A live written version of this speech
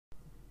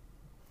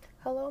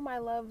Hello, my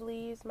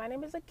lovelies. My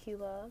name is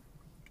Akila,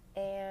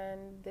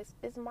 and this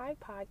is my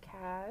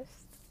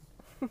podcast,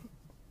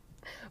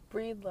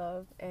 Breathe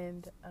Love.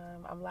 And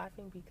I'm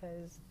laughing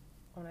because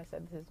when I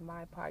said this is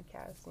my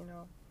podcast,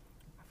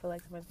 I feel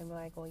like someone's gonna be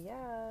like, "Well,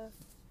 yeah,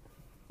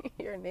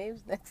 your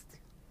name's next to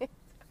it."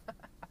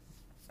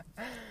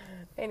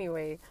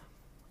 Anyway,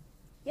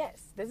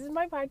 yes, this is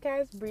my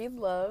podcast, Breathe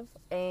Love,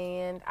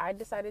 and I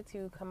decided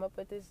to come up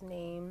with this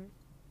name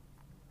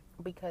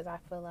because I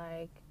feel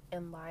like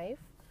in life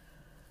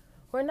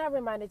we're not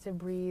reminded to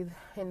breathe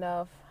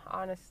enough,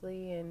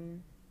 honestly,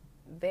 and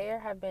there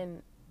have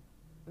been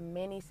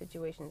many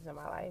situations in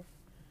my life.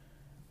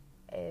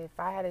 If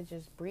I had to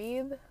just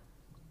breathe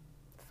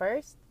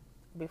first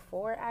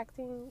before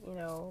acting,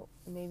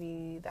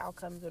 maybe the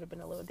outcomes would have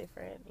been a little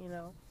different.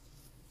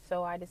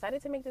 So I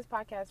decided to make this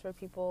podcast for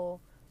people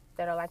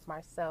that are like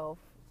myself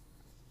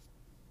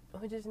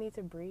who just need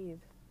to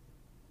breathe.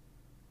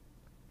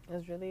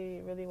 It's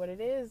really, really what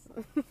it is.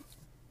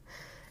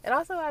 And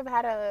also I've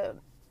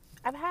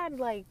had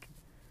like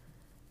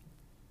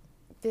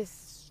this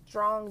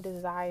strong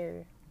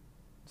desire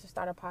to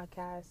start a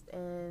podcast,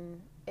 and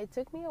it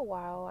took me a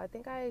while. I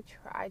think I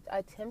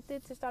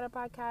attempted to start a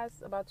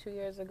podcast about 2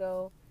 years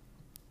ago,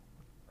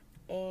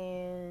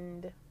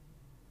 and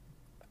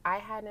I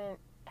hadn't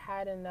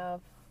had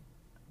enough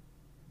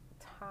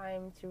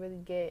time to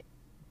really get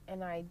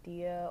an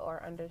idea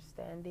or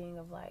understanding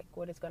of like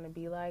what it's going to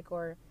be like,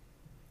 or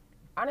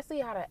honestly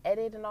how to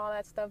edit and all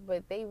that stuff.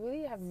 But they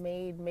really have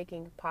made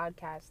making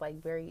podcasts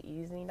like very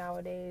easy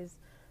nowadays.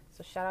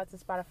 So shout out to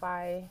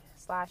Spotify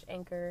slash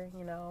Anchor,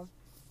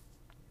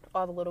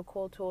 all the little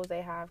cool tools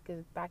they have,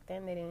 because back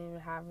then they didn't even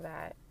have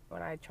that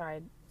when I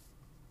tried,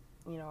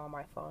 on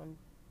my phone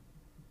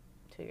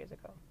 2 years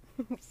ago.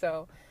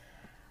 So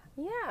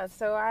yeah,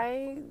 so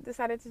I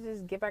decided to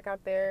just get back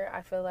out there.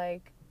 I feel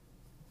like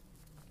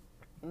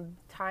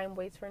time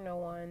waits for no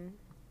one,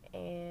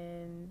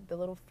 and the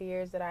little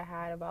fears that I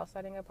had about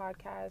starting a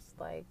podcast,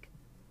 like,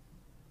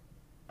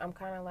 I'm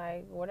kind of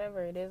like,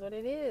 whatever, it is what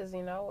it is.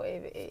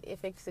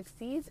 If it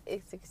succeeds,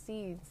 it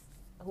succeeds.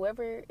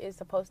 Whoever is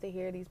supposed to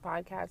hear these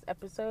podcast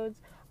episodes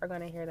are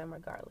going to hear them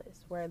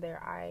regardless, whether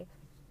I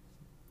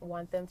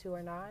want them to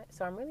or not.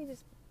 So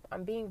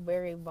I'm being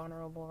very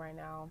vulnerable right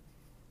now,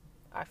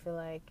 I feel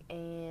like,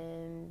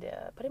 and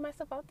putting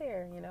myself out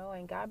there,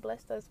 and God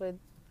blessed us with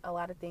a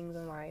lot of things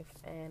in life,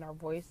 and our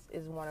voice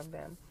is one of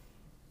them.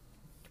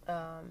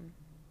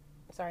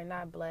 Sorry,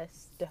 not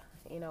blessed,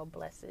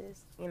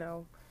 blesses,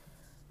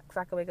 because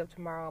I could wake up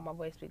tomorrow and my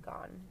voice be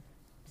gone.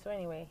 So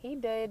anyway, he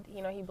did,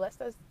 he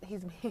blessed us.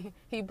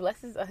 He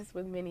blesses us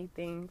with many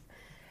things,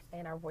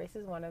 and our voice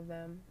is one of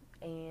them.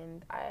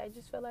 And I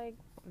just feel like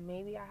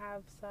maybe I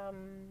have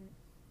some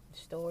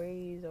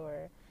stories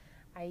or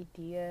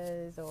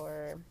ideas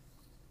or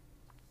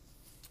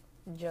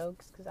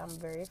jokes, because I'm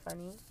very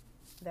funny,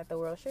 that the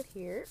world should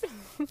hear.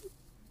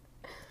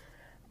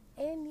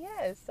 And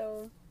yeah,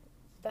 so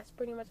that's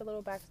pretty much a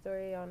little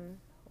backstory on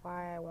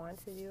why I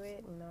want to do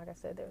it. Like I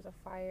said, there was a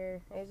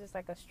fire. It was just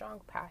like a strong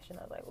passion.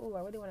 I was like, ooh,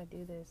 I really want to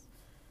do this.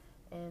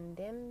 And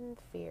then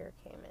fear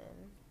came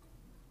in.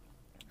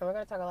 And we're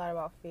going to talk a lot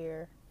about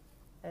fear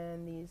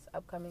in these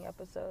upcoming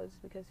episodes,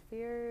 because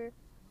fear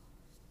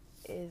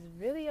is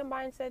really a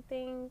mindset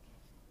thing.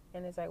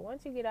 And it's like,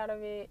 once you get out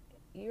of it,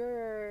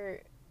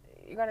 you're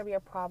going to be a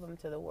problem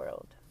to the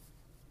world.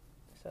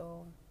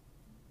 So,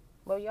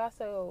 but you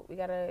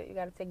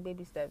gotta take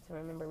baby steps, and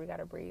remember, we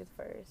gotta breathe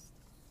first.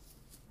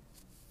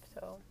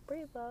 So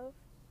breathe, love.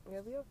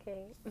 You'll be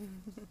okay.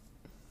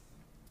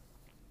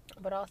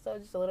 But also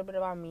just a little bit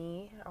about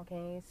me.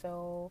 Okay,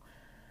 so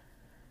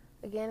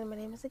again, my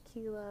name is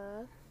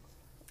Akila,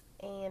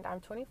 and I'm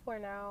 24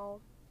 now.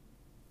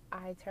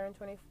 I turned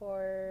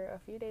 24 a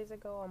few days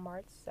ago on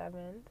March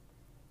 7th,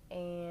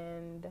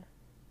 and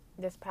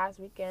this past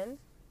weekend,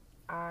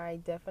 I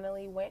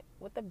definitely went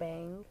with a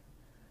bang.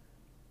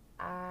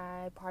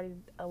 I partied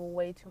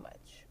way too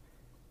much.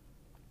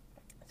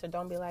 So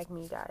don't be like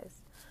me,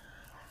 guys.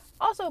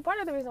 Also, part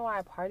of the reason why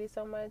I party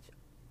so much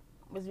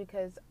was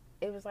because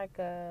it was like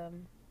how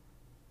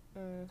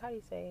do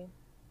you say,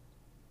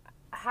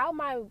 how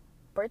my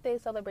birthday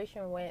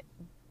celebration went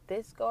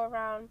this go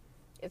around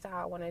is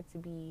how I wanted it to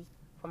be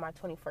for my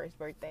 21st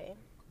birthday.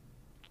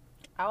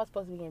 I was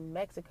supposed to be in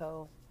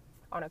Mexico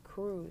on a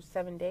cruise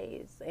 7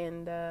 days,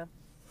 and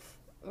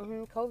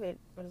COVID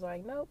was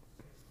like, nope.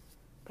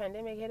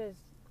 Pandemic hit us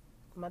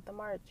month of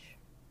March.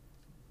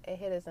 It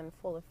hit us in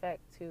full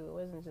effect too. It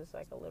wasn't just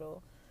like a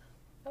little,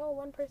 oh,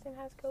 one person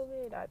has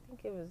COVID. I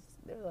think there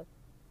was like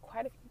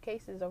quite a few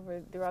cases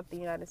throughout the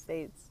United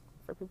States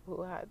for people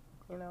who had,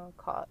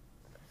 caught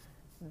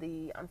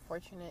the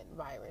unfortunate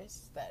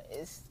virus that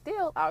is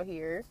still out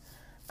here.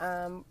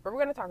 But we're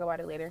going to talk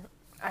about it later.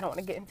 I don't want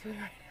to get into it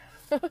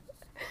right now.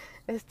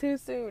 It's too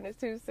soon. It's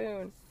too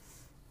soon.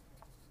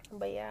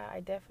 But yeah, I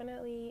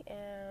definitely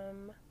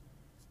am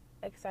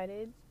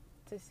excited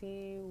to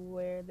see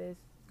where this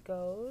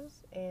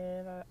goes.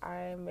 And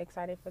I'm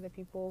excited for the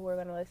people who are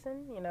going to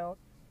listen.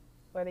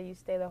 whether you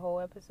stay the whole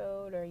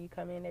episode or you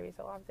come in every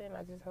so often.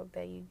 I just hope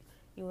that you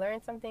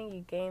learn something,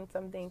 you gain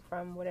something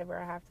from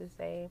whatever I have to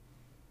say.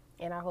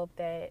 And I hope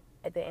that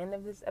at the end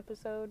of this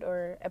episode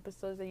or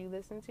episodes that you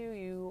listen to,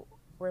 you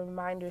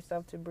remind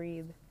yourself to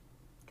breathe.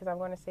 Because I'm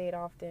going to say it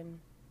often.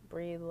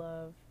 Breathe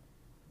love.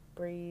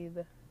 Breathe.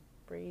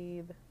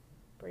 Breathe.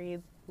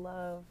 Breathe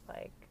love.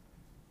 Like,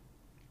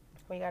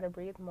 we got to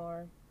breathe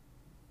more.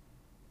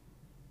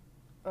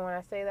 And when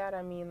I say that,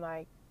 I mean,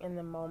 like, in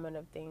the moment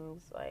of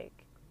things.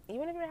 Like,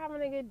 even if you're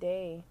having a good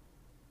day,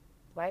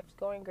 life's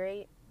going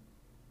great.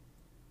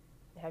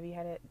 Have you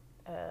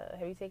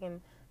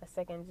taken a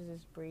second to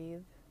just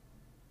breathe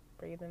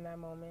in that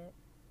moment?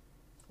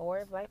 Or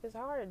if life is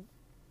hard,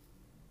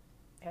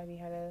 have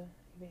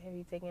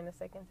you taken a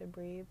second to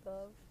breathe,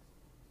 love?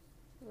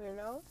 You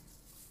know?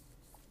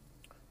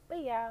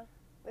 But yeah,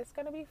 it's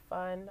gonna be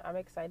fun. I'm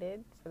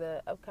excited for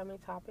the upcoming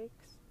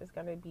topics. It's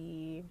gonna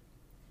be,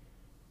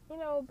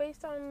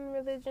 based on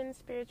religion,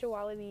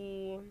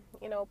 spirituality,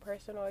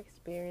 personal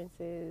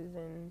experiences,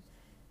 and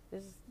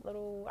just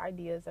little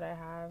ideas that I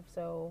have.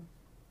 So,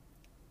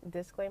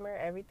 disclaimer,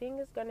 everything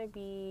is going to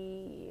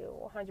be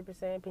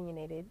 100%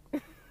 opinionated.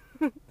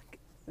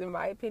 In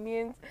my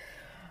opinions,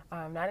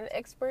 I'm not an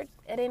expert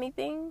at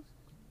anything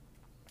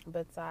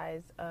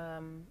besides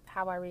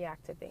how I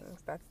react to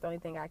things. That's the only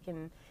thing I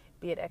can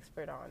be an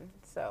expert on.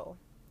 So,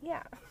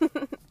 yeah.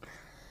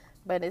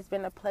 But it's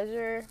been a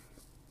pleasure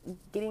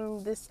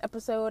getting this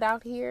episode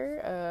out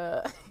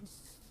here.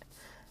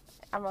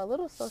 I'm a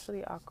little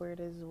socially awkward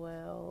as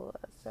well.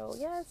 So,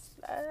 yes,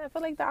 I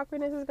feel like the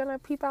awkwardness is going to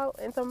peep out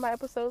in some of my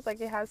episodes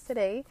like it has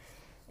today.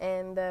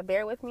 And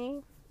bear with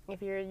me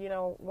if you're,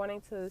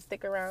 wanting to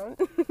stick around.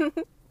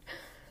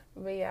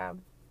 But, yeah.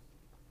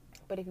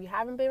 But if you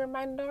haven't been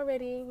reminded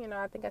already,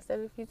 I think I said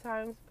it a few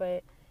times,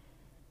 but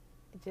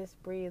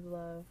just breathe,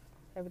 love.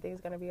 Everything's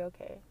going to be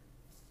okay.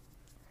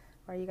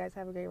 Or you guys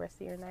have a great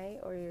rest of your night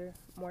or your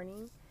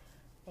morning.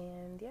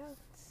 And, yeah,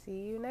 see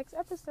you next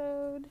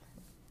episode.